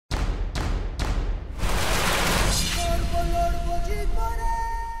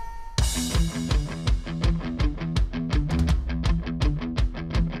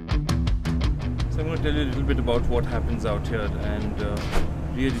I'll tell you a little bit about what happens out here, and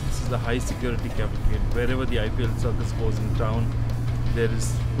really this is a high security cavalcade. Wherever the IPL circus goes in town, there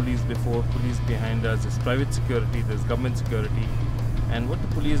is police before, police behind us, there's private security, there's government security. And what the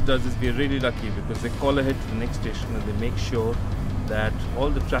police does is we're really lucky because they call ahead to the next station and they make sure that all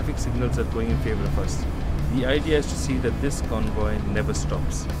the traffic signals are going in favor of us. The idea is to see that this convoy never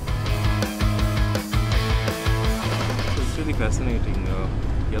stops. So it's really fascinating.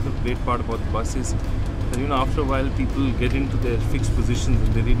 The other great part about the bus is that, after a while people get into their fixed positions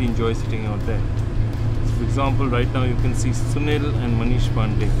and they really enjoy sitting out there. So for example, right now you can see Sunil and Manish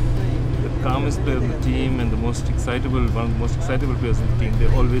Pandey, the calmest player on the team and one of the most excitable players in the team.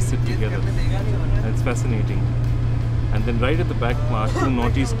 They always sit together, and it's fascinating. And then right at the back are two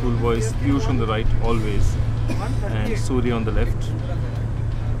naughty schoolboys, Piyush on the right always, and Surya on the left.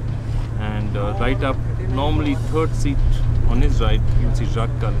 And right up, normally third seat on his right, you'll see Jacques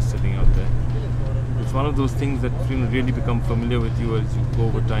Kallis sitting out there. It's one of those things that really become familiar with you as you go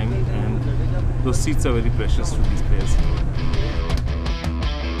over time, and those seats are very precious to these players.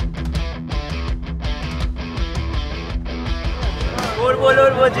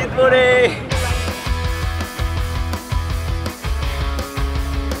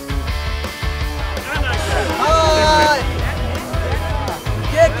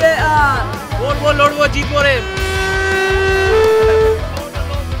 KKR! Lord, जीत बोले!